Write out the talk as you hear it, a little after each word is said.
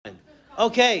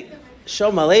Okay.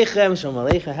 Shalom Aleichem, Shalom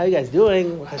Aleichem. How are you guys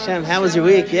doing? Baruch Hashem. How was your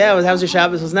week? Yeah, how was your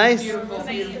Shabbos? Was nice?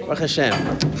 Baruch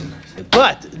Hashem.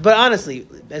 But honestly,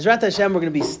 Ezrat Hashem, we're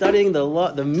going to be studying the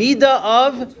Midah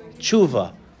of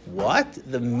Teshuva. What?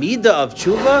 The Midah of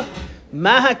Teshuva?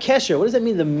 Maha Kesher. What does that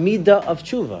mean, the Midah of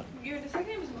Teshuva?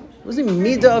 What is the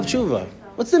Midah of Teshuva?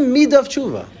 What's the Midah of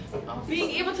Teshuva?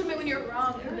 Being able to admit when you're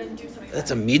wrong and then do something.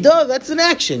 That's a Midah? That's an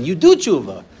action. You do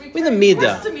Teshuva. With the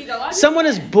Midah.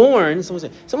 Someone's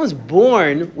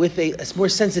born with a more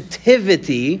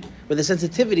sensitivity,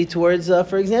 towards,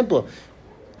 for example,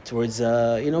 towards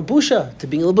busha, to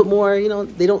being a little bit more,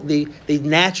 they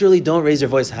naturally don't raise their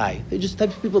voice high. They're just the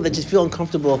type of people that just feel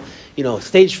uncomfortable,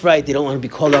 stage fright. They don't want to be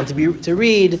called on to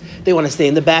read. They want to stay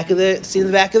in the back of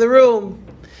the room.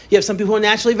 You have some people who are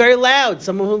naturally very loud.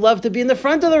 Some who love to be in the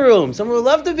front of the room. Some who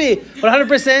love to be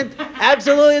 100%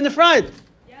 absolutely in the front.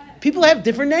 People have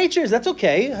different natures. That's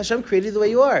okay. Hashem created you the way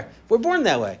you are. We're born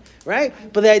that way, right?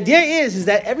 But the idea is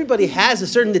that everybody has a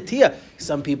certain netiya.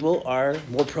 Some people are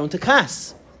more prone to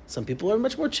kas. Some people are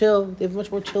much more chill. They have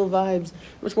much more chill vibes,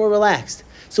 much more relaxed.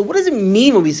 So what does it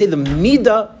mean when we say the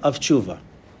midah of tshuva?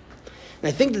 And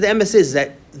I think that the emphasis is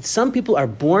that some people are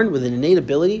born with an innate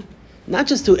ability, not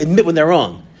just to admit when they're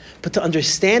wrong, but to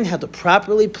understand how to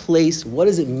properly place what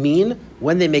does it mean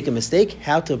when they make a mistake,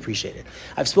 how to appreciate it.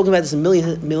 I've spoken about this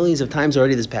millions of times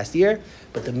already this past year,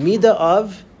 but the midah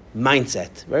of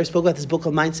mindset. Right? I spoke about this book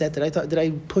called Mindset. Did I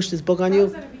push this book on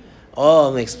you?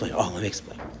 Let me explain.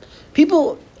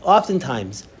 People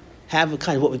oftentimes have a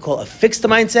kind of what we call a fixed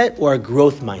mindset or a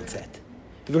growth mindset.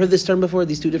 Have you ever heard this term before?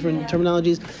 These two different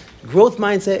terminologies? Growth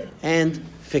mindset and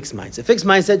fixed mindset. Fixed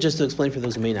mindset, just to explain for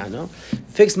those who may not know,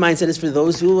 fixed mindset is for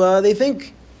those who they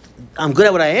think, I'm good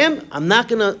at what I am. I'm not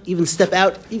going to even step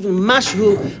out, even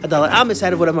mashhu adala amis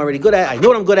out of what I'm already good at. I know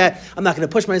what I'm good at. I'm not going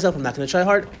to push myself. I'm not going to try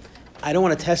hard. I don't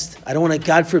want to test. I don't want to,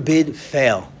 God forbid,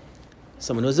 fail.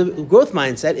 Someone who has a growth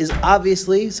mindset is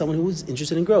obviously someone who's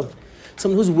interested in growth.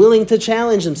 Someone who's willing to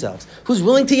challenge themselves. Who's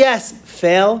willing to,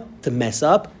 fail, to mess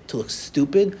up, to look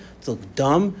stupid, to look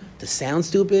dumb, to sound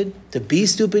stupid, to be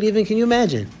stupid even. Can you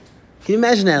imagine?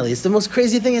 Natalie? It's the most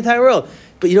crazy thing in the entire world.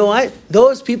 But you know what?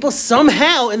 Those people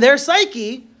somehow in their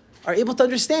psyche are able to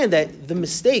understand that the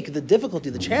mistake, the difficulty,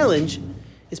 the challenge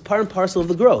is part and parcel of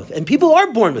the growth. And people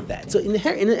are born with that. So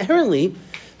inherently,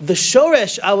 the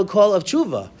shoresh, I would call, of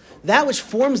tshuva, that which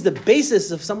forms the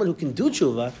basis of someone who can do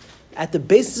tshuva, at the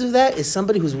basis of that is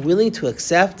somebody who's willing to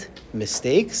accept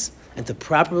mistakes and to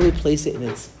properly place it in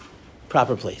its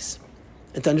proper place.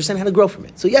 And to understand how to grow from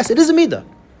it. So yes, it is a midah.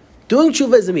 Doing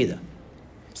tshuva is a midah.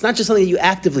 It's not just something that you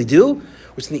actively do,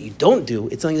 or something that you don't do.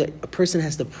 It's something that a person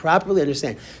has to properly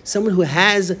understand. Someone who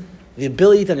has the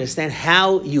ability to understand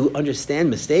how you understand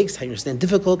mistakes, how you understand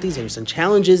difficulties, how you understand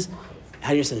challenges,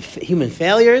 how you understand human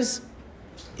failures,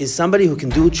 is somebody who can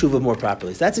do tshuva more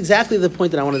properly. So that's exactly the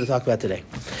point that I wanted to talk about today.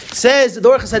 Says the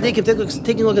Dorach HaSadikim,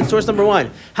 taking a look at source number 1.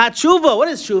 Ha-tshuva, what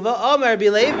is tshuva? Omar Rabbi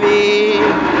Levi.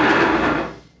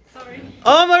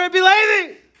 Omar Rabbi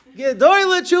Levi!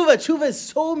 Tshuva is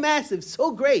so massive, so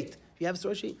great. You have a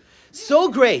source sheet? So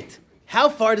great. How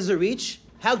far does it reach?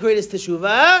 How great is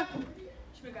Teshuva?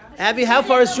 Abby, how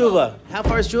far is Teshuva?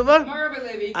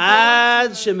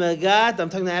 Ad Shemagat. I'm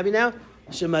talking to Abby now.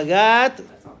 Shemagat.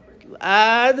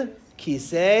 Ad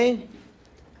Kisei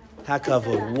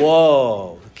HaKavod.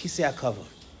 Whoa. Kisei HaKavod.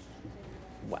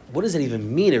 What does it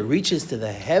even mean? It reaches to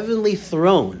the heavenly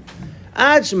throne.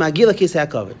 Ad Shemagila Kisei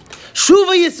HaKavod.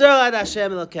 Shuva Yisrael ad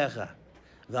Hashem Elokecha.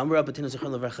 V'amru Rabbeinu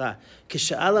Zichron Levracha.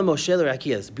 K'sha'ala Moshe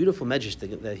l'Rakia. This beautiful medrash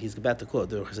that he's about to quote,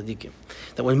 the Chazadikim.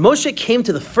 That when Moshe came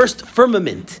to the first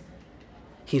firmament,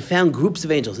 he found groups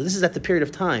of angels. So this is at the period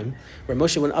of time where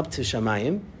Moshe went up to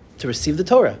Shamayim to receive the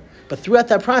Torah. But throughout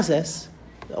that process,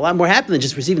 a lot more happened than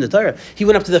just receiving the Torah. He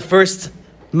went up to the first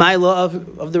Mila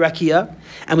of the Rakia,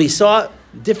 and we saw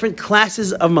different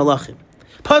classes of Malachim.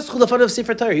 Paschu lefanav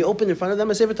Sefer Torah. He opened in front of them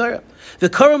a Sefer Torah. The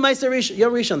Karu Ma'aser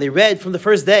Yom Rishon. They read from the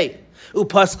first day.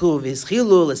 Upaschu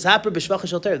v'ischilu l'saper b'shvacha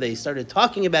shel Torah. They started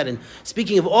talking about and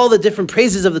speaking of all the different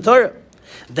praises of the Torah.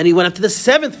 Then he went up to the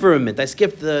 7th firmament. I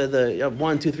skipped the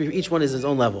 1, 2, 3. Each one is his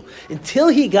own level until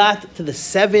he got to the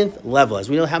 7th level. As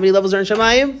we know, how many levels are in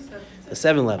Shamayim? The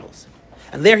 7 levels.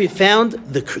 And there he found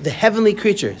the heavenly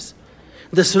creatures,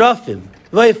 the Srafim,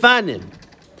 Vayfanim,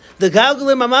 the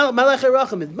Galgalim, Malach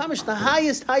Rachamim, Mamish, the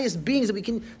highest beings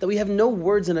that we have no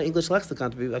words in our English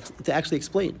lexicon to actually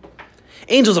explain.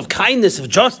 Angels of kindness, of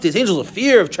justice, angels of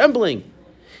fear, of trembling.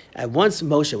 At once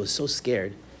Moshe was so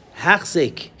scared.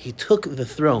 Hachzik, he took the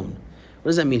throne. What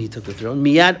does that mean? He took the throne.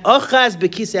 Miyad ochaz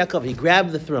bekisei hakavod. He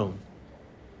grabbed the throne.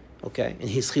 Okay, and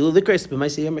his chilu likres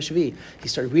b'Maaseh Yom HaShvi. He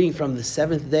started reading from the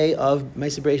 7th day of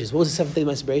Maaseh Bereshis. What was the 7th day of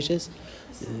Maaseh Bereshis?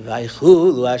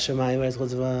 Vaychulu Hashemayim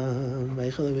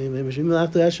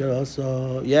v'Yisroel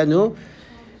Zvam. Yeah, no.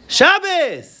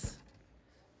 Shabbos.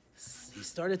 He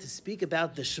started to speak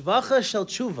about the Shvacha Shel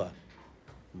Teshuva.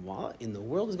 What in the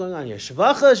world is going on here?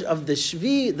 Shvacha of the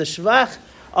Shvi, the Shvach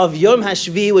of Yom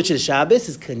HaShvi, which is Shabbos,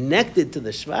 is connected to the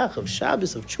Shvach of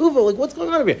Shabbos, of Teshuva. Like, what's going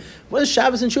on over here? What is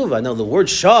Shabbos and Teshuva? Now, the word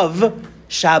Shav,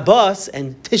 Shabbos,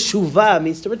 and Teshuva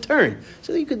means to return.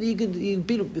 So you could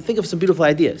think of some beautiful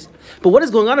ideas. But what is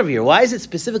going on over here? Why is it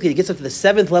specifically, it gets up to the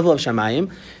 7th level of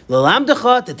Shamayim,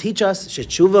 L'lamdecha, to teach us,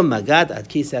 Shetshuva magad ad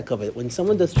kisei hakavod. When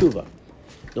someone does Teshuva,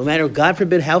 no matter, God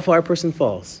forbid, how far a person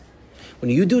falls,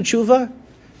 when you do Teshuva,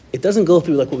 it doesn't go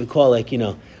through like what we call like,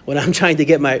 when I'm trying to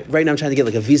get right now I'm trying to get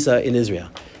like a visa in Israel.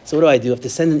 So what do? I have to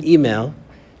send an email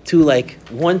to like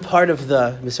one part of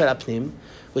the Misrad Apnim,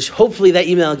 which hopefully that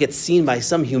email gets seen by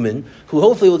some human, who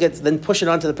hopefully will then push it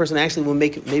on to the person who actually will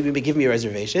maybe give me a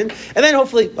reservation, and then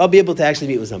hopefully I'll be able to actually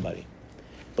meet with somebody.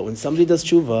 But when somebody does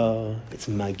tshuva, it's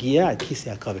magia at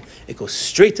kisei hakavod. It goes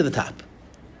straight to the top.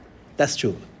 That's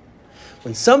tshuva.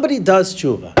 When somebody does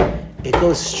tshuva, it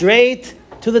goes straight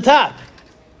to the top.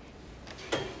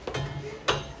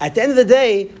 At the end of the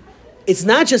day, it's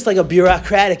not just like a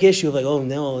bureaucratic issue of like, oh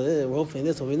no, we're hoping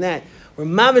this, hoping that. We're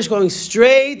mamish going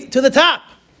straight to the top.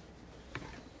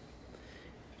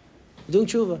 We're doing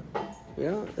tshuva.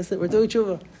 That's it, we're doing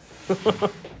tshuva.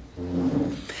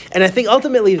 And I think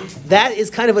ultimately that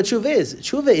is kind of what tshuva is.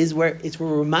 Tshuva is where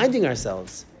we're reminding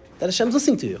ourselves that Hashem's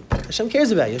listening to you. Hashem cares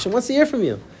about you. Hashem wants to hear from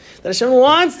you. That Hashem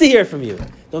wants to hear from you.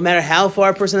 No matter how far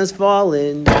a person has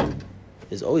fallen,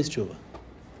 there's always tshuva.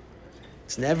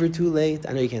 It's never too late.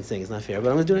 I know you can't sing, it's not fair, but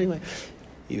I'm going to do it anyway.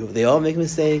 They all make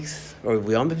mistakes, or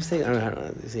we all make mistakes. I don't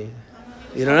know. You see?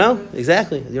 You don't know?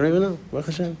 Exactly. You don't even know. Baruch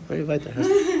Hashem. Where do you fight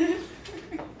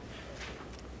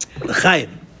that?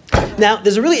 Now,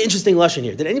 there's a really interesting lashon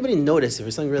here. Did anybody notice, if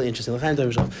there's something really interesting,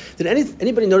 did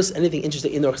anybody notice anything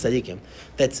interesting in the Orach Tzadikim?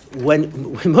 That when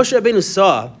Moshe Rabbeinu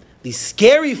saw these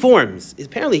scary forms,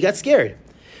 apparently he got scared.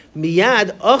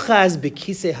 Miyad ochaz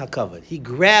bekisei hakavod. He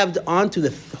grabbed onto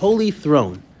the holy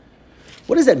throne.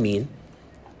 What does that mean?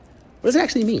 What does it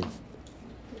actually mean?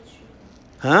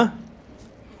 Huh?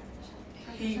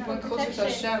 He went closer to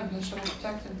Hashem. Hashem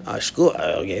protected him.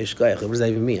 Okay, what does that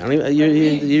even mean?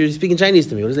 You're speaking Chinese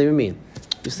to me. What does that even mean?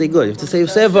 You say good. You have to say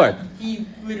a word.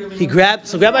 He grabbed.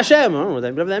 So grab Hashem. I don't know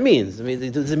whatever that means. I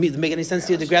mean, does it make any sense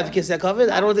to you to grab the kisei hakavod?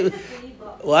 I don't think.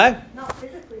 What? No,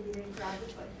 physically you didn't grab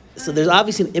it. So there's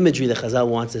obviously an imagery that Chazal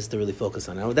wants us to really focus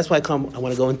on. That's why I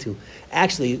want to go into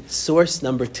actually source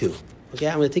number 2. Okay,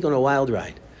 I'm going to take on a wild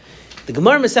ride. The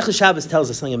Gemara Masechus Shabbos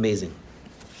tells us something amazing.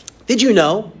 Did you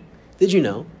know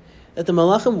that the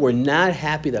Malachim were not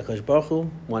happy that Kadosh Baruch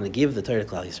Hu wanted to give the Torah to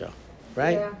Klal Yisrael?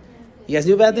 Right? Yeah. You guys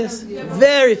knew about this? Yeah.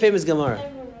 Very famous Gemara.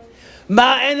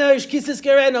 Ma'enosh kisas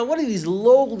kereno. What are these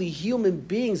lowly human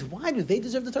beings? Why do they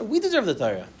deserve the Torah? We deserve the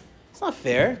Torah. It's not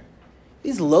fair.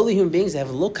 These lowly human beings, they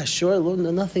have lo kashor, lo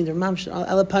nothing. They're mamsh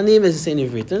alapanim, as they say in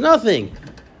Ivrit. They're nothing.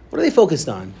 What are they focused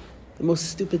on? The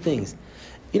most stupid things.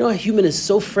 You know, a human is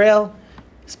so frail,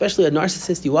 especially a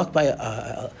narcissist. You walk by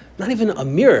not even a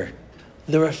mirror,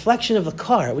 the reflection of a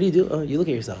car. What do? Oh, you look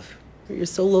at yourself. You're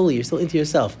so lowly. You're so into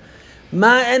yourself.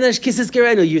 You're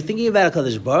thinking about a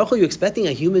Kadosh Baruch Hu. You're expecting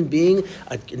a human being,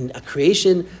 a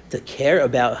creation, to care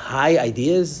about high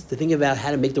ideas, to think about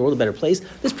how to make the world a better place.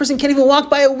 This person can't even walk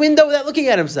by a window without looking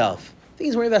at himself. I think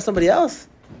he's worried about somebody else.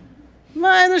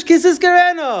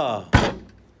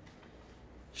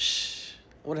 Shh.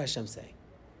 What did Hashem say?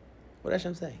 What did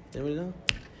Hashem say? Anybody know?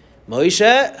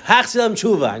 Moshe, hachzer lehem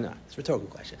tshuva. I know, it's a rhetorical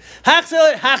question.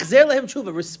 Hachzer lehem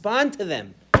tshuva. Respond to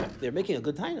them. They're making a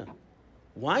good taina.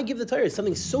 Why give the Torah? It's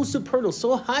something so supernal,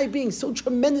 so high being, so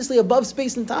tremendously above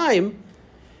space and time,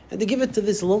 and to give it to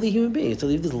this lowly human being, to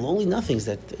leave these lowly nothings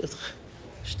that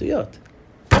shtuyot.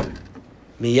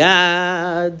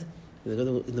 Miyad.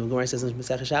 The Gemara says in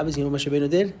Masechah Shabbos, you know what Moshe Rabbeinu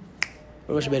did?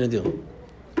 What did Moshe Rabbeinu do?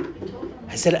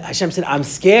 Hashem said, I'm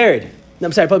scared. No,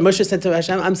 I'm sorry, but Moshe said to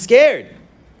Hashem, I'm scared.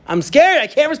 I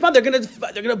can't respond. They're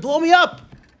gonna blow me up.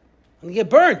 I'm gonna get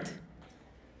burnt.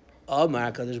 Oh,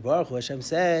 my Kadosh Baruch Hu, Hashem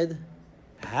said,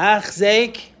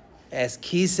 Hachzeik es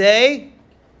kisei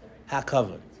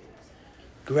hakavod.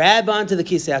 Grab onto the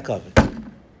kisei hakavod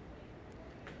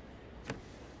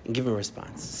and give a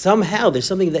response. Somehow there's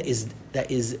something that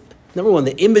is number one,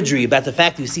 the imagery about the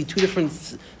fact that you see two different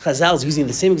chazals using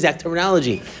the same exact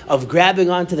terminology of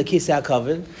grabbing onto the kisei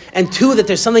hakavod, and two, that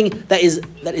there's something that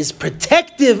is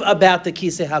protective about the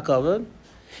kisei hakavod,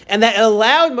 and that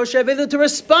allowed Moshe Rabbeinu to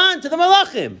respond to the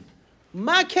malachim.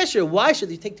 Ma kesher, why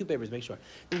should you take 2 papers, make sure.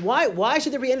 Why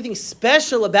should there be anything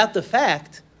special about the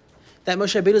fact that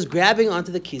Moshe Rabbeinu is grabbing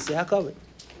onto the kisei hakavod?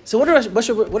 So what did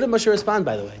Moshe respond,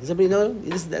 by the way? Does anybody know?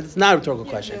 That's not a rhetorical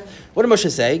question. Yeah. What did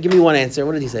Moshe say? Give me one answer.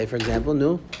 What did he say, for example?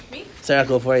 No? Me? Sarah,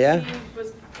 go for it, yeah? He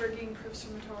was bringing proofs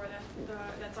from the Torah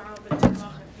that's our own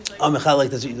B'nai He's like, Oh, Michal, like,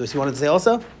 does he wanted to say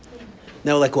also?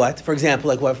 No, like what? For example,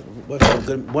 like what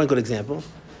one good example?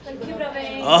 Like Kibbutz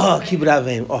Avim. Oh, Kibbutz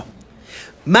Avim. Oh.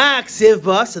 Maksiv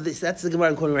ba, so that's the Gemara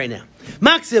I'm quoting right now.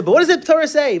 Maksiv ba, what does the Torah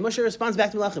say? Moshe responds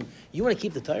back to Melachim. You want to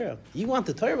keep the Torah? You want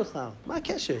the Torah, Michal? Ma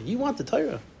kesher, you want the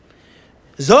Torah.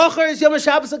 Zocher is Yom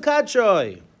HaShabbos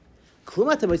HaKadshoy.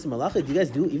 Kluma Tabayis Malacha, do you guys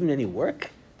do even any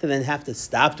work to then have to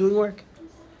stop doing work?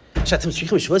 Shatim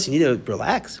Shrichim Shvus, you need to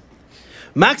relax.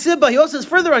 Maksiv ba, he also says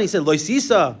further on, he said, Lo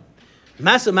Sisa,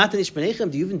 Masa Matan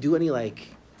Ishpanechem, do you even do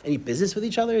any business with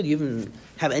each other? Do you even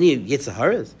have any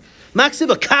Yetzaharas? Maksiv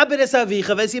ba, Kabed es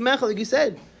Avicha v'es Yimecha, like you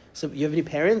said. So you have any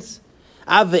parents?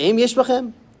 Av ve'em yesh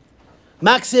bachem?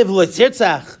 Maksiv lo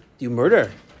tzirtzach, do you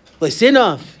murder? Lo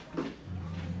sinov,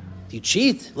 do you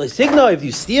cheat? Lo signov, do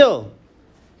you steal?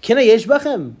 Kina yesh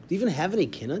bachem, do you even have any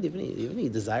kina? Do you have any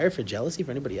desire for jealousy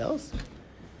for anybody else?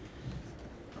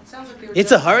 It sounds like they were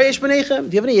Yitzhahara yesh b'neichem,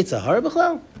 do you have any Yitzhahara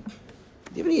b'chlal?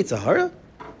 Do you have any Yitzhahara?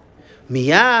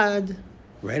 Miyad,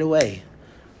 right away.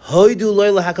 Hoidu loy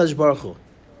lahakadosh baruch hu.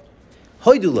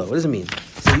 Hoidu lo, what does it mean?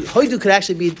 So hoidu could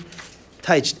actually be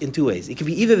touched in 2 ways. It could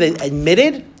be either they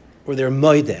admitted or they're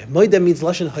moide. Moide means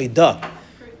lashon hoida,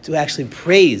 to actually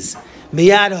praise.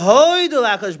 Miyad hoidu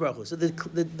lahakadosh baruch hu. So the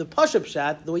pashup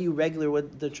shot, the way you regular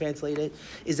would translate it,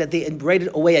 is that they right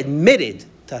away admitted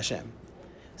to Hashem.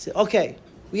 Say, okay,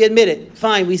 we admit it.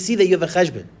 Fine, we see that you have a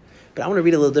cheshbon. But I want to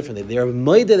read it a little differently. They are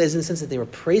moide as in the sense that they were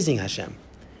praising Hashem.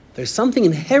 There's something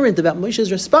inherent about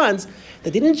Moshe's response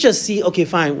that they didn't just see, okay,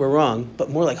 fine, we're wrong, but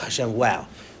more like, Hashem, wow.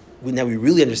 Now we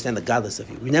really understand the godless of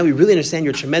you. Now we really understand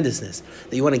your tremendousness,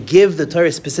 that you want to give the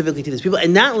Torah specifically to these people.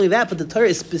 And not only that, but the Torah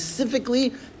is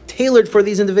specifically tailored for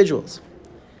these individuals.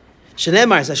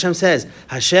 Shenemar, as Hashem says,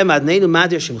 Hashem adneinu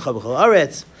madir shimcha b'chol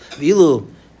aretz, v'ilu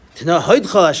tena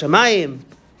hoidcha hashamayim.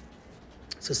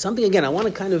 So something, again, I want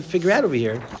to kind of figure out over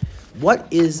here, what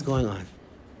is going on?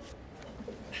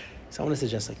 So I want to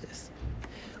suggest like this.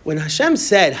 When Hashem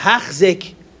said,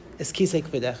 Hachzik es kisei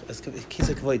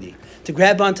kvoidi, to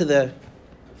grab onto the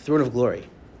throne of glory,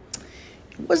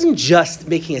 it wasn't just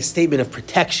making a statement of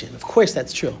protection. Of course,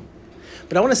 that's true.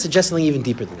 But I want to suggest something even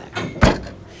deeper than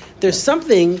that. There's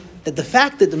something that the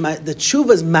fact that the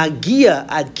tshuva's magia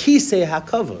ad kisei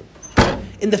hakavod,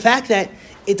 in the fact that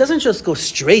it doesn't just go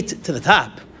straight to the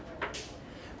top,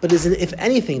 but is, if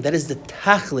anything, that is the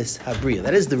tachlis habriya.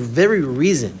 That is the very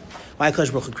reason why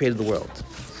HaKadosh Baruch Hu created the world.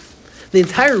 The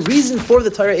entire reason for the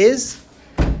Torah is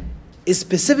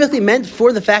specifically meant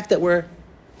for the fact that we're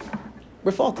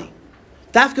faulty.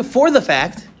 Dafka for the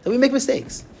fact that we make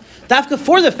mistakes. Dafka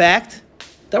for the fact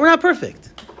that we're not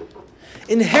perfect.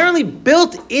 Inherently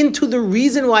built into the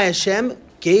reason why Hashem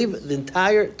gave the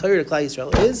entire Torah to Klal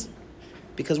Yisrael is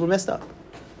because we're messed up.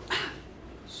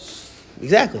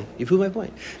 Exactly. You proved my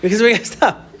point. Because we're messed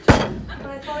up. But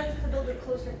I thought it's to build a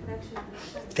closer connection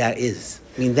with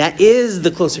Hashem. That is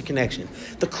the closer connection.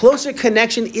 The closer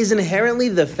connection is inherently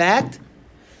the fact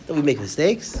that we make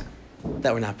mistakes,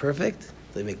 that we're not perfect,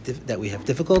 that we have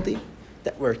difficulty,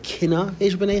 that we're kina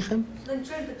ish b'neichem,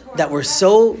 that we're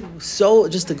so,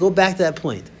 just to go back to that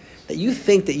point, that you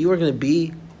think that you are going to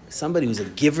be somebody who's a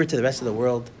giver to the rest of the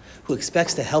world, who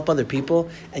expects to help other people,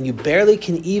 and you barely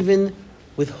can even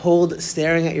withhold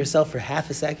staring at yourself for half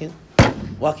a second,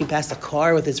 walking past a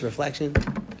car with its reflection.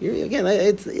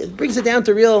 It brings it down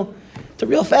to real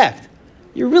fact.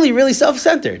 You're really, really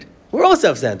self-centered. We're all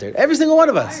self-centered. Every single one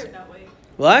of us. wired that way.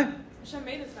 What? Hashem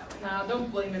made us that way. Nah,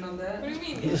 don't blame it on that. What do you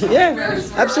mean? Yeah,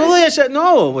 absolutely. Hashem.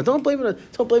 No, don't blame it.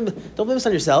 Don't blame this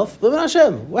on yourself. Blame it on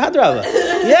Hashem.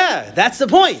 Yeah, that's the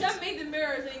point. Hashem made the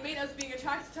mirrors and he made us being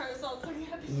attracted to ourselves. So we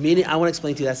have to Meaning, I want to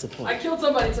explain to you. That's the I point. killed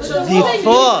somebody. So The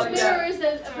Default. mirrors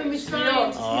from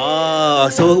Mitzrayim. Oh,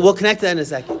 so we'll connect that in a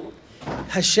second.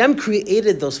 Hashem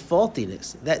created those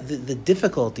faultiness, that the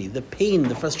difficulty, the pain,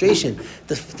 the frustration,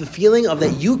 the feeling of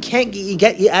that you can't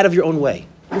get out of your own way.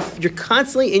 You're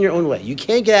constantly in your own way. You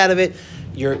can't get out of it.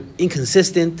 You're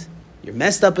inconsistent. You're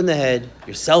messed up in the head.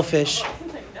 You're selfish.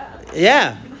 something like that.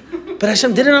 Yeah, but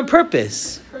Hashem did it on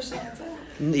purpose. Personal attack.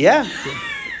 Yeah.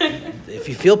 If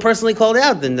you feel personally called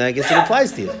out, then I guess it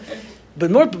applies to you.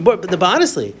 But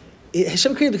honestly,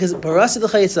 Hashem created because barasi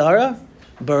l'cha yitzhara,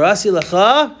 barasi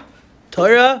l'cha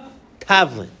Torah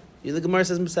tavlin. The Gemara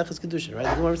says Maseches Kedushin, right?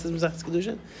 The Gemara says Maseches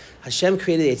Kedushin. Hashem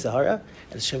created Yitzhara,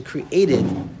 and Hashem created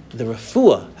the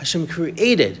refuah. Hashem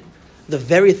created the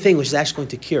very thing which is actually going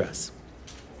to cure us.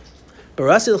 God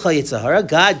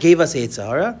gave us a Yetzer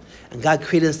Hara, and God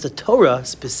created us the Torah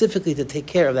specifically to take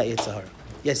care of that Yetzer Hara.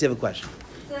 Yes, you have a question.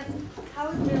 So like, how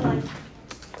is there like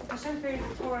Hashem created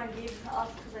the Torah and gave it to us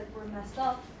because like we're messed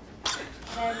up,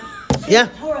 and should the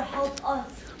Torah help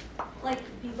us like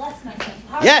be less messed up?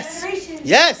 Our generation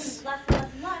Yes. less and less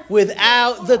and less.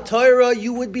 Without the Torah,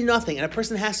 you would be nothing, and a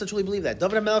person has to truly believe that.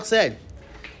 David HaMelech said,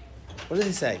 "What did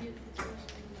he say?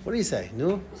 What did he say?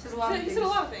 No? He said a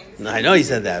lot of things. No, I know he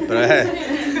said that, but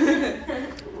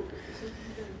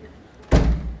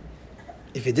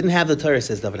if it didn't have the Torah,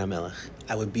 says David HaMelech,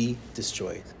 I would be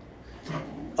destroyed.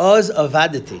 Oz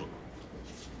avadati.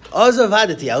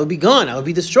 I would be gone. I would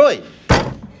be destroyed.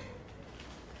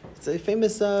 It's a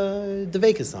famous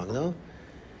Deveka song, no?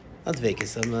 Not Deveka,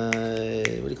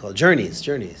 what do you call it? Journeys.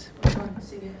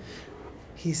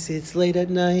 He sits late at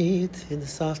night in the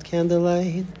soft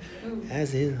candlelight.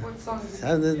 As in, What song is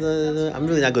it? I'm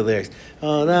really not good at lyrics.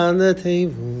 All on the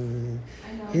table.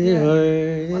 I know. In your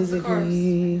heart What's is the a chorus?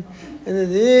 queen, and the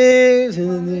lives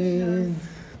in the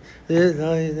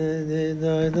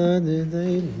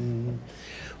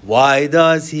why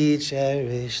does he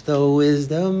cherish the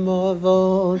wisdom of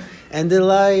old and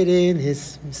delight in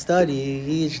his study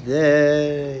each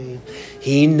day?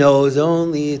 He knows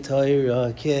only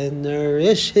Torah can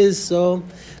nourish his soul.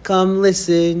 Come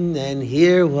listen and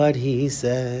hear what he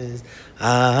says.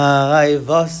 I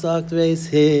was sagt reis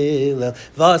Hillel,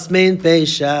 was mein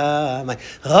Peshamai,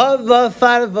 Rava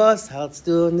far was haltst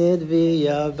du nit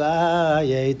via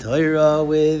Abaye, Torah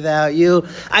without you,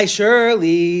 I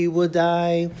surely would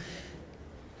die.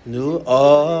 No.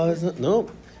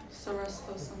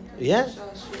 Yeah.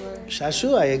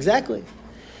 Shashua, exactly.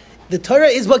 The Torah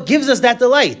is what gives us that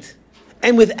delight.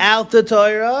 And without the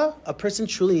Torah, a person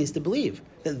truly needs to believe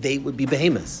that they would be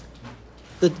behemoths.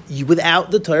 Without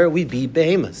the Torah, we'd be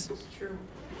behemoths. It's true.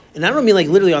 And I don't mean like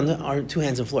literally on our two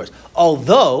hands and floors.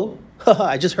 Although,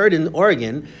 I just heard in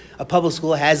Oregon, a public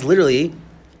school has literally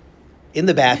in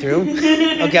the bathroom.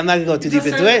 Okay, I'm not going to go too deep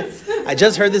into it. I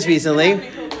just heard this recently.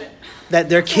 That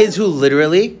there are kids who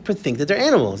literally think that they're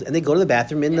animals, and they go to the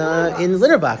bathroom in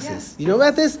litter boxes. Yes. You know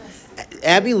about this?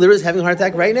 Abby literally is having a heart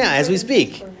attack right now as we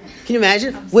speak. Can you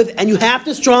imagine? And you have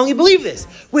to strongly believe this.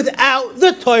 Without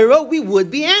the Torah, we would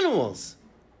be animals.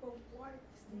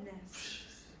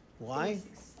 Why?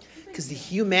 Because the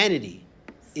humanity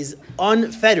is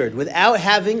unfettered without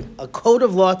having a code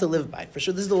of law to live by. For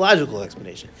sure, this is the logical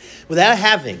explanation. Without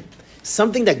having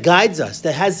something that guides us,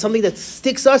 that has something that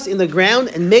sticks us in the ground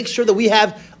and makes sure that we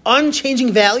have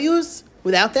unchanging values,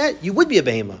 without that, you would be a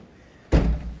behemoth.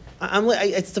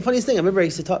 It's the funniest thing. I remember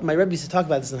my Rebbe used to talk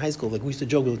about this in high school. Like we used to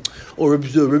joke, like, "Oh,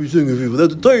 Rebbe's saying if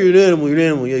without the Torah, you're an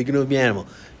animal. Yeah, you can never be an animal."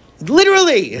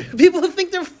 Literally, people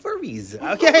think they're furries.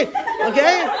 Okay.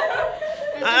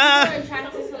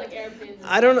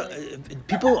 I don't know.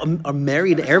 People are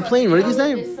married to airplane. What did you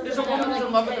say? There's a woman who's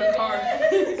in love with her car.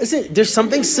 Listen, there's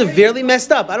something severely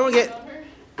messed up. I don't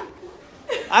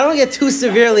get too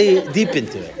severely deep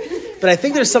into it, but I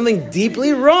think there's something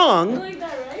deeply wrong.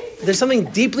 There's something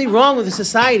deeply wrong with the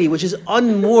society, which is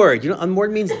unmoored. You know,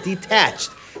 unmoored means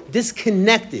detached,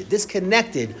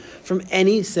 disconnected from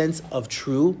any sense of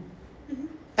true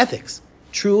ethics,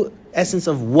 true essence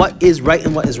of what is right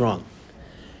and what is wrong.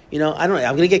 You know, I don't know.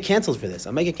 I'm going to get canceled for this.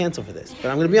 I might get canceled for this, but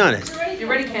I'm going to be honest. You're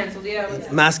already canceled, yeah.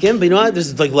 Maskim, but you know what?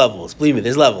 There's like levels. Believe me,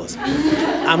 there's levels.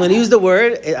 I'm going to use the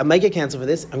word. I might get canceled for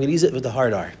this. I'm going to use it with the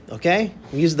hard R. Okay? I'm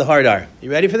going to use the hard R. You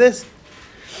ready for this?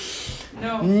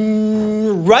 No.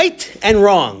 Right and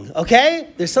wrong. Okay?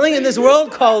 There's something in this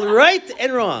world called right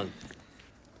and wrong.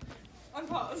 On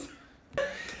pause.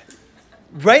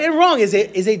 Right and wrong is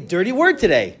a dirty word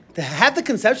today. To have the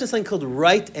conception of something called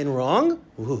right and wrong?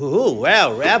 Ooh,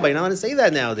 wow, Rabbi, you don't want to say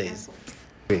that nowadays.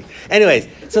 Anyways,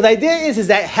 so the idea is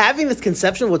that having this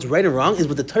conception of what's right and wrong is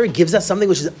what the Torah gives us, something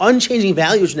which is unchanging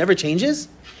value, which never changes.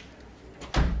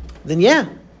 Then yeah,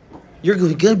 you're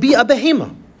going to be a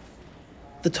behemoth.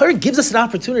 The Torah gives us an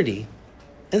opportunity.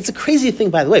 And it's a crazy thing,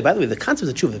 by the way. By the way, the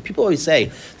concept of tshuva, people always say,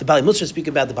 the Bali Musar speak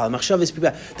about, the Bali Machshava speak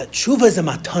about, that tshuva is a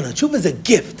matana, tshuva is a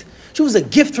gift. Tshuva is a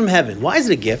gift from heaven. Why is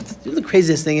it a gift? You know the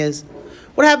craziest thing is?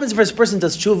 What happens if a person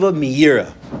does tshuva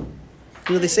miyira?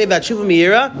 You know they say about tshuva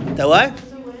miyira? That what?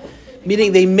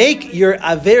 Meaning they make your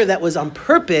aver that was on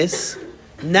purpose,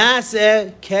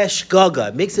 naseh keshgaga.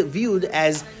 It makes it viewed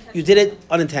as you did it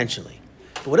unintentionally.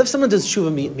 But what if someone does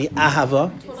tshuva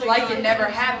mi'ahava? It's like it never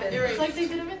happened. It's like they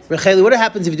did a mitzvah. Recheli, what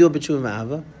happens if you do it b'tshuva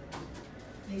mi'ahava?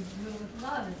 They do it with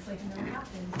love. It's like it never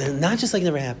happened. Then not just like it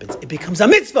never happens, it becomes a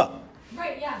mitzvah.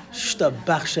 Right, yeah.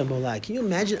 Shtabach Shem Olai. Can you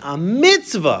imagine a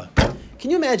mitzvah Can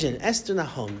you imagine Esther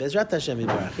Nahom, Bezrat Hashem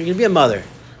Yitbarach? You're going to be a mother.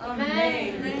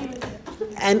 Amen.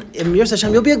 And in Yos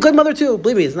Hashem, you'll be a good mother too.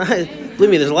 Believe me,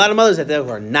 there's a lot of mothers out there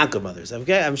who are not good mothers.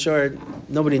 Okay, I'm sure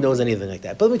nobody knows anything like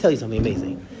that. But let me tell you something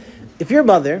amazing. If you're a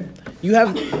mother, you have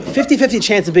 50-50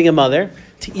 chance of being a mother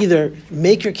to either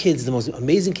make your kids the most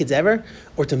amazing kids ever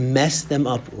or to mess them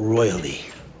up royally.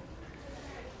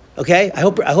 Okay, I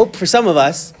hope for some of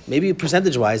us, maybe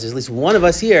percentage-wise, there's at least one of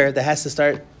us here that has to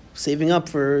start saving up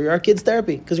for our kids'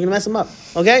 therapy because you're going to mess them up.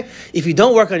 Okay, if you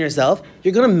don't work on yourself,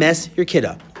 you're going to mess your kid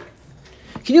up.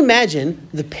 Can you imagine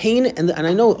the pain, and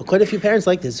I know quite a few parents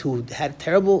like this who had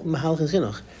terrible mahalach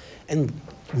chinuch and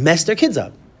messed their kids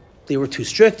up. They were too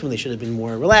strict when they should have been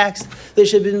more relaxed. They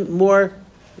should have been more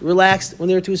relaxed when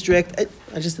they were too strict.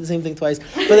 I just did the same thing twice.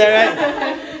 But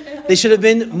right. They should have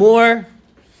been more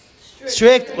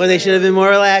strict when they should have been more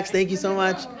relaxed. Thank you so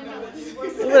much.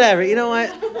 Whatever. You know what?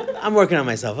 I'm working on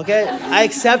myself, okay? I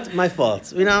accept my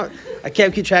faults. I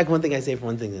can't keep track of one thing I say from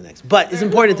one thing to the next. But it's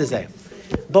important to say.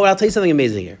 But I'll tell you something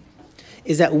amazing here,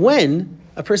 is that when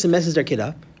a person messes their kid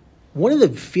up, one of the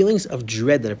feelings of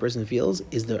dread that a person feels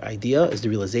is the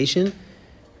realization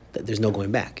that there's no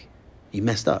going back. You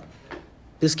messed up.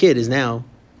 This kid is now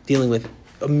dealing with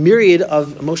a myriad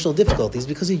of emotional difficulties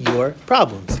because of your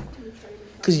problems.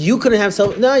 Because you couldn't have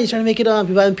you're trying to make it up,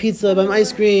 you buy them pizza, buy them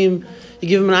ice cream, you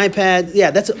give them an iPad.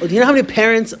 Yeah, do you know how many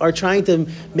parents are trying to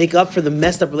make up for the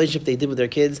messed up relationship they did with their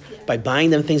kids by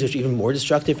buying them things which are even more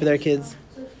destructive for their kids?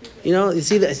 You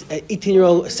see the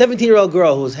 17-year-old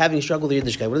girl who's having a struggle with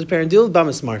Yiddishkeit. What does the parent do? Buy them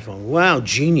a smartphone. Wow,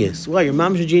 genius. Wow, your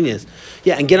mom's a genius.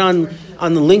 Yeah, and get on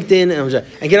the LinkedIn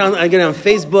and get on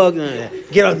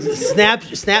Facebook, get on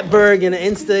Snapberg and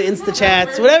Insta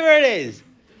chats, whatever it is.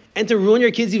 And to ruin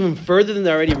your kids even further than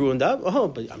they're already ruined up? Oh,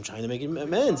 but I'm trying to make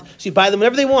amends. So you buy them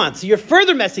whatever they want. So you're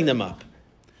further messing them up.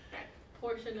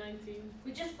 Portion 19.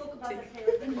 We just spoke about that.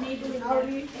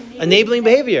 Enabling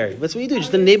behavior. That's what you do.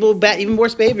 Just enable even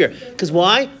worse behavior. Because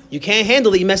why? You can't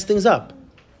handle it. You mess things up.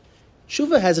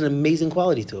 Teshuva has an amazing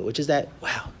quality to it, which is that,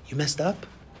 wow, you messed up.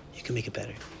 You can make it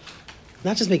better.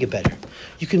 Not just make it better.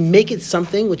 You can make it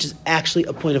something which is actually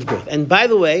a point of growth. And by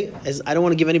the way, as I don't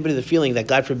want to give anybody the feeling that,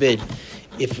 God forbid,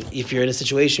 if you're in a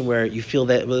situation where you feel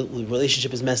that the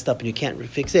relationship is messed up and you can't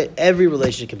fix it, every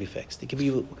relationship can be fixed. It can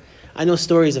be. I know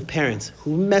stories of parents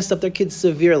who messed up their kids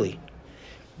severely,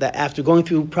 that after going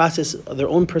through their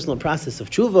own personal process of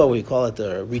teshuva, we call it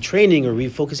the retraining or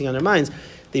refocusing on their minds,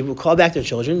 they will call back their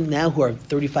children, now who are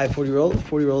 35,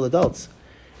 40-year-old adults,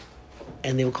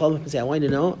 and they will call them up and say, I want you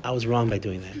to know, I was wrong by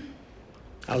doing that.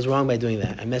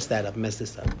 I messed that up, I messed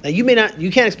this up. Now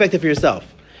you can't expect it for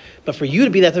yourself, but for you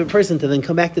to be that type of person to then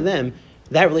come back to them,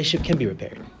 that relationship can be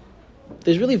repaired.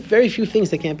 There's really very few things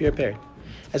that can't be repaired.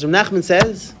 As Rav Nachman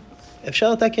says,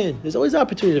 there's always an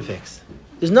opportunity to fix.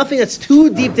 There's nothing that's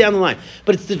too deep down the line.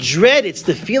 But it's the dread, it's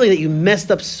the feeling that you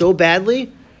messed up so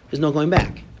badly, there's no going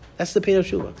back. That's the pain of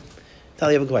Teshuva.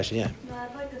 Tali, you have a question, yeah. No,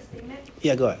 I'd like a statement.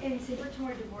 Yeah, go ahead. In Sefer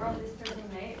Torah Devorah this Thursday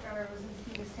night, or was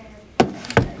in Steve Standard, I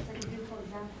think that it's like a beautiful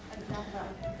example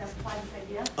that applies this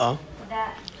idea. Oh.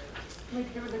 That,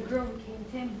 like, there was a girl who came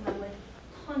to him who had, like,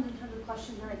 tons and tons of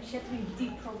questions, and, like, she had to be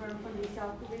deprogrammed from the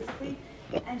Yisrael, basically.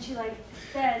 And she, like,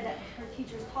 said that her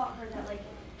teachers taught her that, like,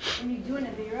 when you do an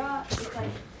Avera, it's like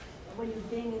when you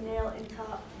bang a nail into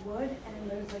wood, and then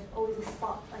there's, like, always a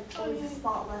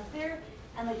spot left there.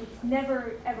 And, like, it's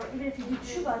never, ever, even if you do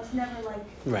Teshuva, it's never, like...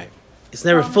 Right. It's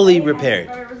never fully repaired.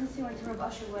 I was listening to Rav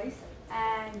Asher Weiss,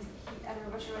 and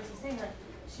Rav Asher Weiss was saying that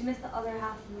she missed the other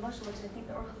half of the mushroom, which I think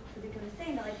the Orchid was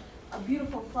saying that, like, a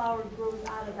beautiful flower grows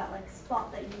out of that, like,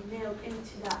 spot that you nailed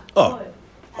into that wood.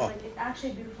 And, like, it's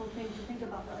actually a beautiful thing to think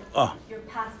about, that, like, your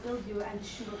past builds you, and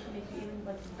Teshuva can make you even,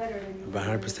 like, better than you were.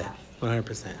 100%.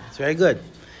 100%. It's very good.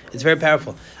 It's very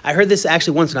powerful. I heard this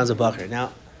actually once when I was a bacher.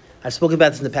 Now, I've spoken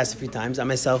about this in the past a few times. I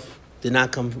myself did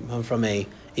not come from a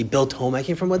built home. I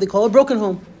came from what they call a broken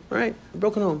home. All right? A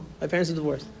broken home. My parents are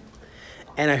divorced.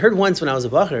 And I heard once when I was a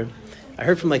bacher, I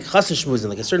heard from like Chassan Shmuzin,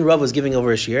 like a certain Rav was giving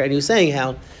over a shir, and he was saying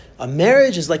how a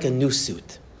marriage is like a new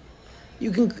suit. You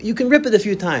can rip it a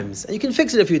few times, and you can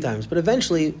fix it a few times, but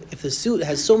eventually, if the suit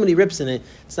has so many rips in it,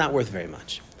 it's not worth very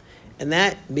much. And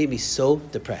that made me so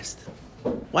depressed.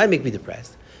 Why make me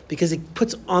depressed? Because it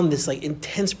puts on this like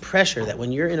intense pressure that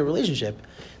when you're in a relationship,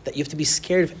 that you have to be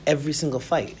scared of every single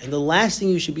fight. And the last thing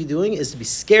you should be doing is to be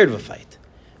scared of a fight.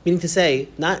 Meaning to say,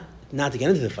 not to get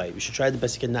into the fight. You should try the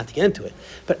best you can not to get into it.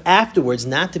 But afterwards,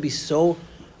 not to be so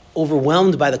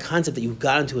overwhelmed by the concept that you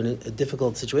got into a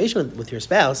difficult situation with your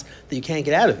spouse that you can't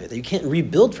get out of it, that you can't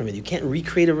rebuild from it, you can't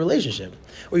recreate a relationship.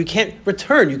 Or you can't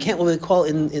return, you can't what they call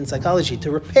in psychology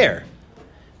to repair.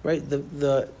 Right?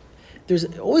 There's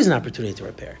there's always an opportunity to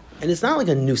repair. And it's not like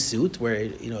a new suit where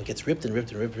it gets ripped and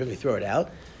ripped and ripped and we throw it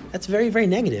out. That's very, very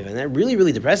negative, and that really,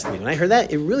 really depressed me. When I heard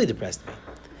that, it really depressed me.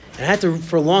 And I had to,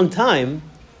 for a long time,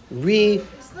 Is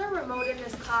there a remote in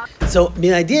this class? So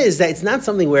the idea is that it's not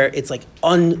something where it's like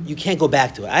you can't go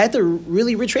back to it. I had to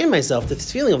really retrain myself to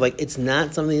this feeling of like it's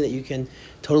not something that you can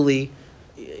totally.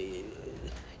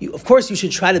 Of course, you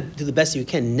should try to do the best you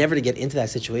can, never to get into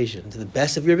that situation to the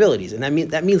best of your abilities, and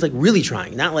that means like really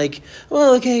trying, not like,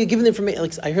 well, okay, given the information.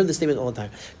 Like I heard this statement all the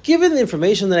time. Given the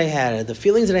information that I had, the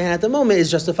feelings that I had at the moment is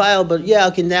justifiable, but yeah,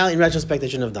 okay, now in retrospect, I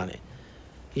shouldn't have done it.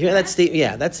 You hear that statement?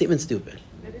 Yeah, that statement's stupid.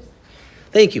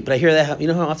 Thank you, but I hear that. You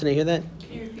know how often I hear that?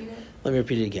 Can you repeat it? Let me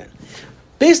repeat it again.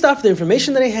 Based off the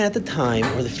information that I had at the time,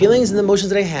 or the feelings and the emotions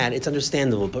that I had, it's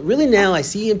understandable. But really now, I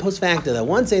see in post facto that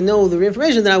once I know the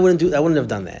information, then I wouldn't have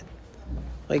done that.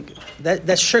 Like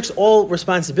that shirks all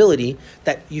responsibility.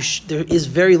 That there is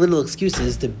very little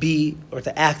excuses to be or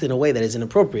to act in a way that is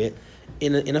inappropriate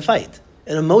in a fight.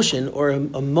 An emotion or a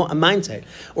mindset,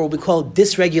 or what we call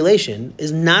dysregulation,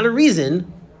 is not a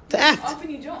reason to act.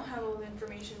 Often you don't have all the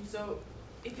information, so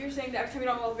if you're saying that every time you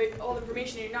don't have all the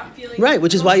information, you're not feeling Right,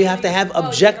 which is why you have to have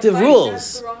objective you're rules.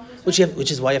 that's the wrong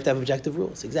Which is why you have to have objective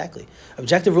rules. Exactly.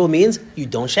 Objective rule means you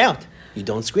don't shout, you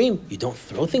don't scream, you don't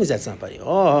throw things at somebody.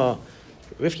 Oh,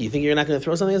 Rifki, you think you're not going to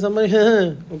throw something at somebody?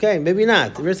 Okay, maybe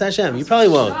not. Riz Hashem, you probably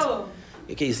won't.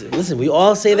 Okay, so listen, we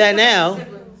all say that now.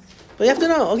 But you have to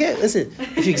know, okay, listen,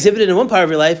 if you exhibit it in one part of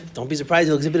your life, don't be surprised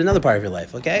you'll exhibit another part of your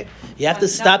life, okay? You have to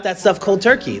stop that stuff cold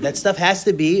turkey. That stuff has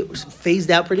to be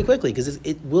phased out pretty quickly because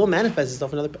it will manifest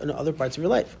itself in other parts of your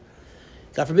life.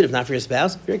 God forbid, if not for your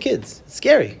spouse, for your kids. It's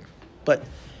scary. But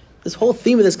this whole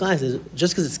theme of this class is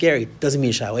just because it's scary doesn't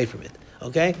mean shy away from it,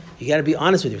 okay? You got to be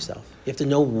honest with yourself. You have to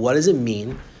know what does it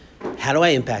mean, how do I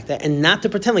impact that, and not to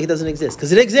pretend like it doesn't exist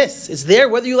because it exists. It's there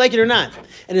whether you like it or not.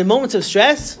 And in moments of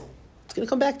stress, it's going to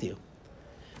come back to you.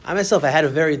 I myself, I had a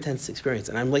very intense experience,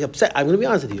 and I'm like upset. I'm going to be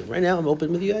honest with you. Right now, I'm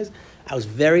open with you guys. I was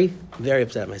very, very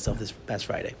upset at myself this past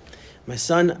Friday. My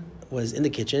son was in the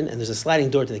kitchen, and there's a sliding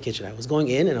door to the kitchen. I was going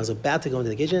in, and I was about to go into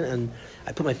the kitchen, and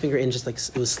I put my finger in just like,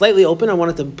 it was slightly open. I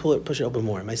wanted to push it open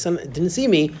more. My son didn't see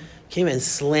me, came in and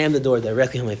slammed the door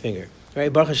directly on my finger.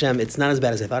 Right, Baruch Hashem, it's not as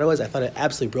bad as I thought it was. I thought it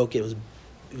absolutely broke it.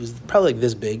 It was probably like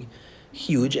this big,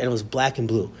 huge, and it was black and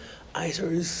blue. I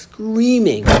started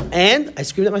screaming, and I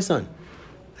screamed at my son.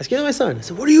 I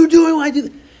said, "What are you doing? Why do?"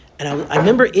 And I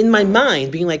remember in my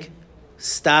mind being like,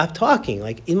 "Stop talking!"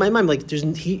 Like in my mind, like,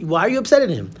 why are you upset at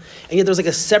him? And yet there was like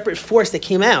a separate force that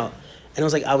came out, and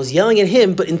I was yelling at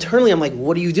him, but internally I'm like,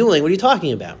 "What are you doing? What are you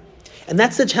talking about?" And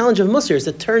that's the challenge of Musar, is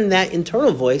to turn that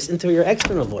internal voice into your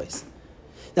external voice.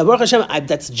 Now, Baruch Hashem,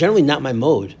 that's generally not my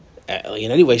mode in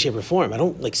any way, shape, or form. I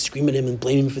don't like scream at him and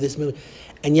blame him for this move.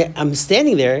 And yet I'm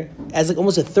standing there as like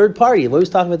almost a third party. We always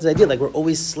talk about this idea, like we're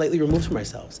always slightly removed from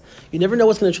ourselves. You never know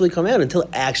what's going to truly come out until it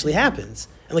actually happens.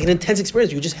 And like an intense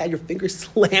experience, you just had your finger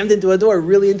slammed into a door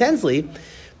really intensely.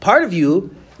 Part of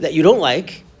you that you don't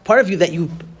like, part of you that you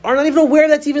are not even aware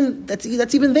that's even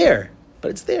there,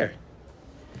 but it's there.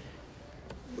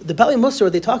 The Bali Musar,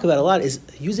 what they talk about a lot is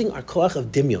using our koach of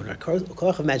dimyon, our koach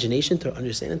of imagination to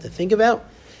understand and to think about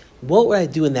what would I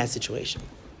do in that situation.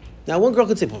 Now, one girl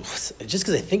could say, well, just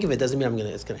because I think of it doesn't mean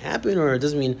it's going to happen, or it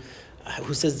doesn't mean,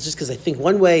 who says just because I think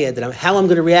one way that how I'm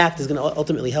going to react is going to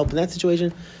ultimately help in that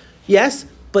situation? Yes,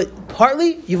 but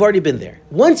partly you've already been there.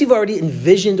 Once you've already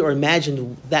envisioned or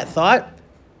imagined that thought,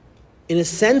 in a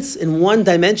sense, in one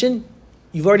dimension,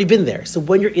 you've already been there. So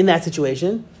when you're in that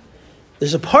situation,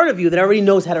 there's a part of you that already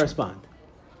knows how to respond.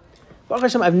 Baruch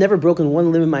Hashem, I've never broken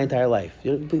one limb in my entire life.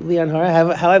 You know, Bli'an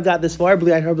Hara, how I've got this far,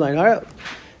 Bli'an Hara.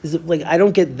 Like, I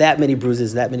don't get that many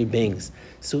bruises, that many bangs.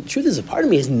 So the truth is, a part of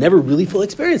me has never really full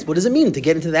experience. What does it mean to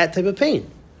get into that type of pain?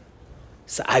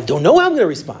 So I don't know how I'm going to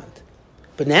respond.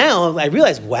 But now I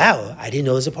realize, wow, I didn't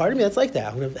know there's a part of me that's like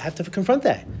that. I'm going to have to confront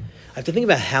that. I have to think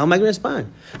about how am I going to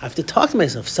respond. I have to talk to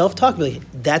myself, self-talk. Be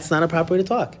like, that's not a proper way to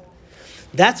talk.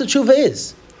 That's what tshuva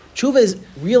is. Tshuva is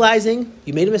realizing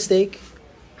you made a mistake.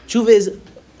 Tshuva is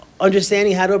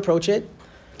understanding how to approach it,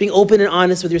 being open and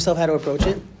honest with yourself how to approach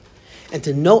it. And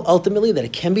to know ultimately that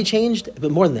it can be changed,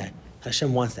 but more than that,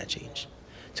 Hashem wants that change.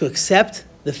 To accept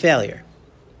the failure.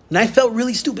 And I felt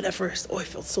really stupid at first. Oh, I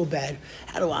felt so bad.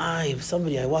 How do I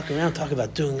walk around talking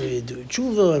about doing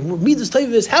tshuva and midas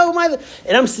tayvis, how am I?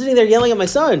 And I'm sitting there yelling at my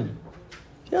son.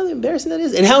 You know how embarrassing that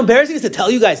is? And how embarrassing it is to tell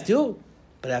you guys too.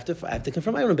 But I have to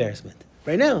confront my own embarrassment.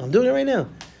 Right now, I'm doing it right now.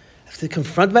 I have to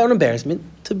confront my own embarrassment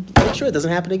to make sure it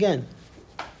doesn't happen again.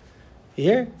 You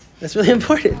hear? That's really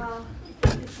important. Wow.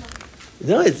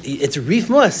 No, it's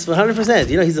Reef Mus, 100%.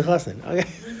 You know, he's a chassan. Okay.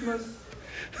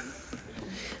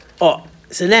 Oh,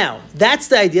 so now, that's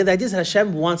the idea. The idea is that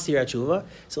Hashem wants to hear our tshuva.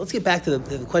 So let's get back to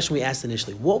the question we asked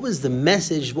initially. What was the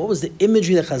message, what was the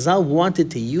imagery that Chazal wanted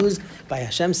to use by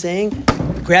Hashem saying,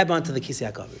 grab onto the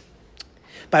Kisei HaKavod?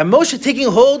 By Moshe taking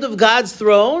hold of God's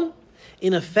throne,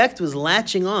 in effect was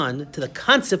latching on to the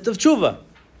concept of tshuva.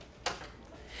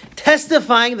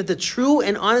 Testifying that the true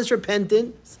and honest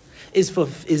repentance is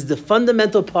the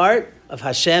fundamental part of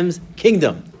Hashem's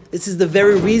kingdom. This is the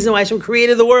very reason why Hashem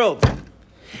created the world.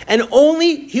 And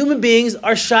only human beings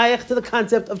are shaykh to the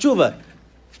concept of tshuva.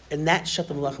 And that shut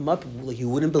the malachim up like you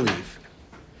wouldn't believe.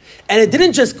 And it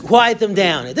didn't just quiet them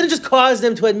down. It didn't just cause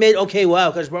them to admit, okay,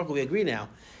 wow, Kadosh Baruch Hu, we agree now.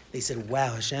 They said,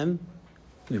 wow, Hashem,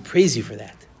 we praise you for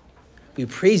that. We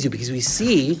praise you because we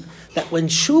see that when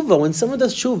someone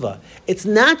does tshuva, it's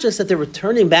not just that they're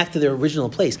returning back to their original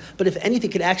place, but if anything,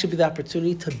 it could actually be the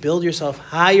opportunity to build yourself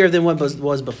higher than what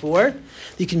was before.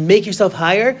 You can make yourself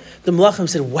higher. The malachim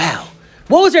said, wow,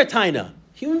 what was their taina?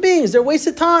 Human beings, they're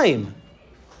wasted time.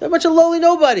 They're a bunch of lowly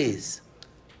nobodies.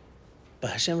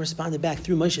 But Hashem responded back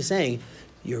through Moshe saying,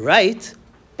 you're right,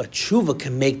 but tshuva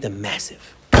can make them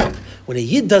massive. When a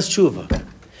yid does tshuva,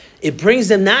 it brings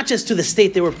them not just to the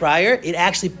state they were prior, it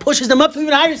actually pushes them up to an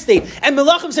even higher state. And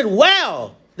Melachim said,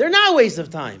 wow, they're not a waste of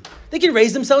time. They can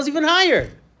raise themselves even higher.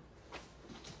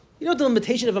 You know what the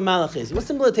limitation of a malach is? What's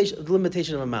the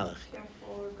limitation of a malach?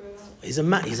 He's an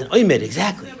oimed,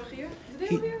 exactly.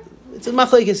 It's a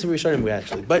machlekes rishonim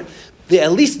actually, but they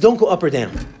at least don't go up or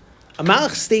down. A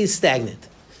malach stays stagnant.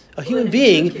 A human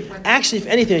being, actually, if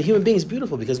anything, a human being is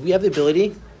beautiful because we have the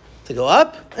ability to go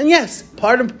up, and yes,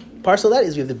 part and parcel of that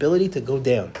is we have the ability to go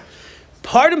down.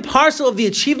 Part and parcel of the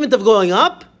achievement of going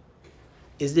up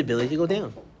is the ability to go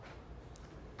down.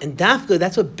 And dafka,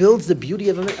 that's what builds the beauty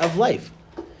of life.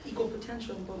 Equal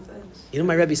potential on both ends. You know,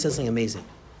 my Rebbe says something amazing.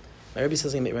 My Rebbe is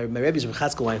Reb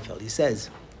Chatzkel Weinfeld. He says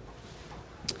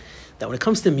that when it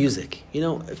comes to music,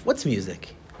 what's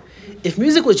music? If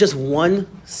music was just one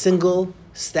single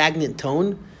stagnant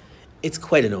tone, it's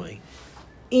quite annoying.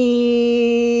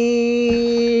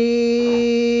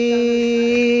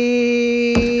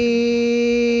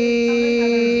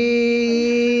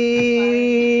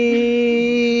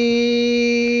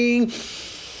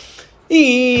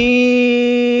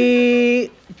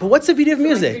 But what's the beauty of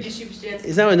music?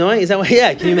 Is that annoying?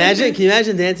 Yeah, can you imagine? Can you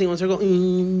imagine dancing in one circle?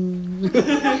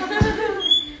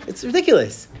 It's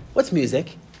ridiculous. What's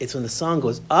music? It's when the song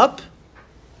goes up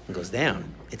and goes down.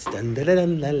 It's dun da da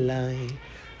dun la la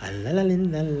la la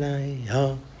la la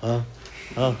ha ha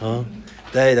ha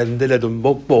da dun da dun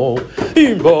bo bo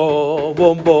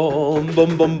bom bom bom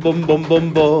bom bom bom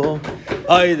bom bom.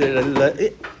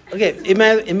 Okay,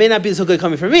 it may not be so good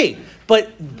coming from me,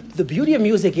 but the beauty of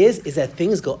music is that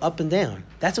things go up and down.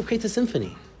 That's what creates a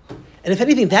symphony. And if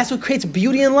anything, that's what creates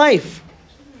beauty in life.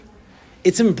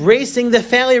 It's embracing the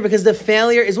failure because the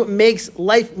failure is what makes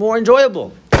life more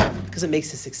enjoyable. Because it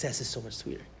makes the success is so much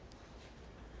sweeter.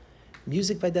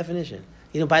 Music by definition.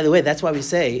 By the way, that's why we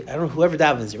say, I don't know, whoever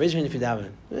davens, raise your hand if you're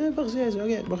davening.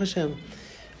 Okay, Baruch Hashem.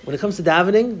 When it comes to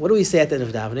davening, what do we say at the end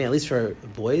of davening, at least for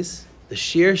boys? The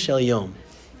Shir Shel Yom.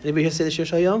 Anybody here say the Shir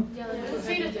Shel Yom?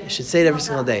 You should say it every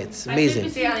single day. It's amazing.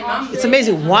 It's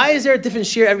amazing. Why is there a different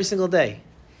Shir every single day?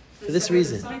 For this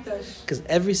reason. Because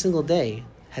every single day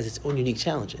has its own unique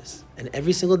challenges. And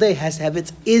every single day has to have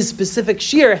its specific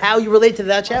shir, how you relate to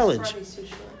that challenge.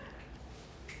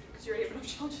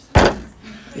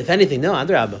 If anything, no,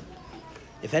 Adrabah.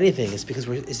 If anything, it's because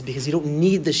you don't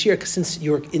need the shir, since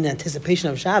you're in anticipation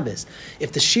of Shabbos.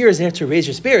 If the shir is there to raise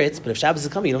your spirits, but if Shabbos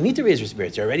is coming, you don't need to raise your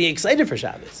spirits. You're already excited for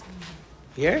Shabbos.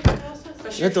 Here?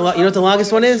 You know what the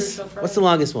longest one is? What's the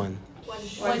longest one?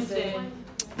 Wednesday.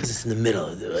 Because it's in the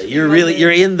middle.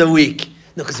 You're in the week.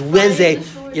 No, because Wednesday,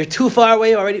 you're too far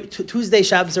away already. Tuesday,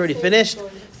 Shabbos already finished.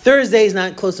 Thursday is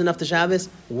not close enough to Shabbos.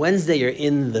 Wednesday, you're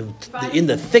in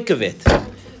the thick of it.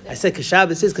 I said because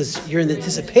Shabbos is because you're in the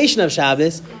anticipation of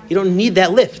Shabbos. You don't need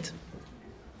that lift.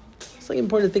 It's like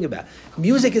important to think about.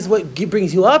 Music is what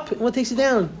brings you up and what takes you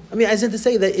down. I said to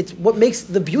say that it's what makes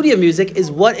the beauty of music is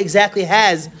what exactly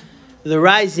has the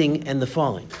rising and the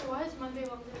falling. Why is Monday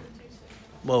longer than Tuesday?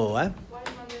 Whoa, what? Why is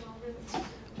Monday longer than Tuesday?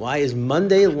 Why is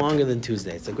Monday longer than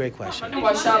Tuesday? It's a great question.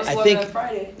 Why Shabbos longer than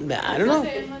Friday? I don't know.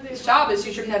 Shabbos,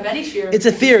 you shouldn't have any shir. It's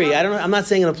a theory. I don't know. I'm not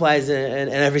saying it applies in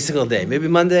every single day. Maybe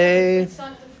Monday. It's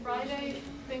not the Friday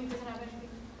thing doesn't have anything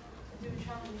to do with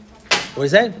challenge. What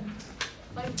is that?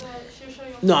 Like the shir shel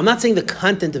yom. No, I'm not saying the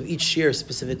content of each shir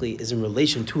specifically is in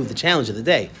relation to the challenge of the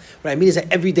day. What I mean is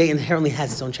that every day inherently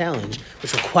has its own challenge,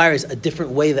 which requires a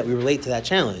different way that we relate to that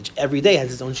challenge. Every day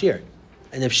has its own shir.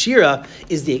 And if shira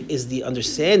is the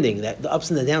understanding that the ups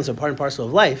and the downs are part and parcel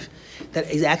of life,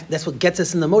 that's what gets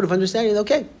us in the mode of understanding.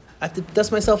 Okay, I have to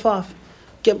dust myself off,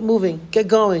 get moving, get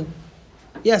going.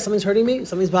 Yeah, something's hurting me,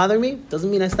 something's bothering me.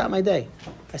 Doesn't mean I stop my day.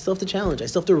 I still have to challenge. I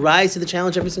still have to rise to the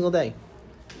challenge every single day.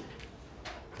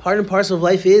 Part and parcel of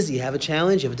life is you have a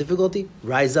challenge, you have a difficulty,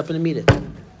 rise up and meet it.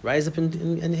 Rise up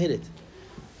and hit it.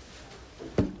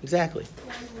 Exactly.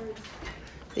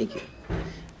 Thank you.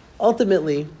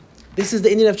 Ultimately, this is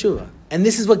the Indian of Teshuva. And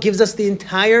this is what gives us the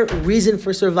entire reason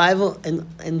for survival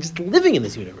and just living in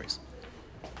this universe.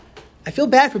 I feel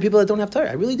bad for people that don't have Torah.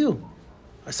 I really do.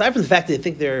 Aside from the fact that they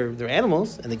think they're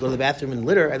animals and they go to the bathroom and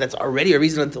litter, and that's already a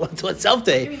reason unto itself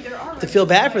to feel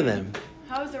bad for them.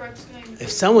 How is the righteous going? If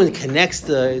someone connects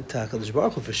to HaKadosh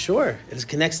Baruch Hu, for sure, it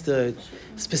connects to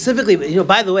specifically.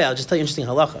 By the way, I'll just tell you an interesting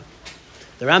halacha.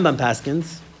 The Rambam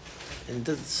paskins, and it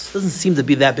doesn't seem to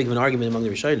be that big of an argument among the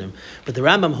Rishonim, but the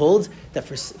Rambam holds that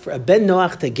for a ben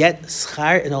Noach to get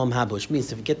schar in Olam Haba, which means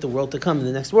to get the world to come in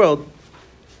the next world,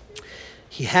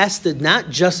 he has to not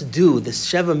just do the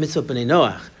Sheva Mitzvah B'nai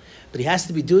Noach, but he has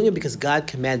to be doing it because God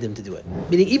commanded him to do it.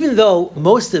 Meaning, even though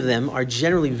most of them are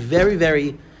generally very,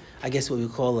 very, I guess what we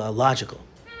call logical.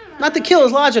 Not to kill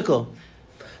is logical.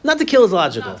 Not to kill is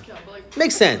logical. Not to kill, but like,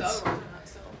 Makes sense. the other ones are not,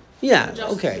 so. Yeah,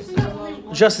 Justice okay. is not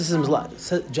logical. Justice is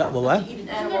well, what? Eat an And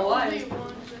they're animal only alive.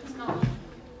 one that's not logical.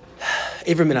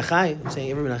 Aver min achai. I'm saying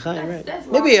Aver min achai, right? That's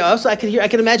Maybe also I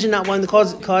can imagine not wanting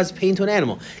to cause pain to an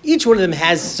animal. Each one of them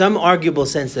has some arguable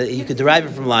sense that you could derive it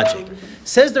from logic.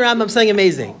 Says the Rambam something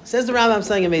amazing. Says the Rambam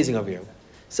something amazing over here.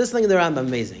 Says something in the Rambam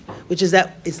amazing, which is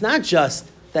that it's not just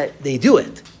that they do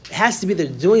it. It has to be they're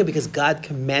doing it because God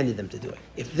commanded them to do it.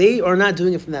 If they are not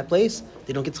doing it from that place,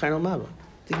 they don't get schar Olam Haba.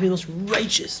 They can be the most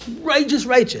righteous.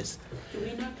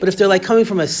 But if they're like coming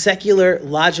from a secular,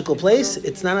 logical place,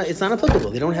 it's not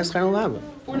applicable. They don't have schar Olam Haba.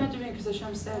 We're not doing it because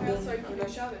Hashem said That's why you keep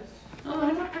Shabbos. Oh,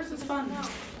 every person's fun.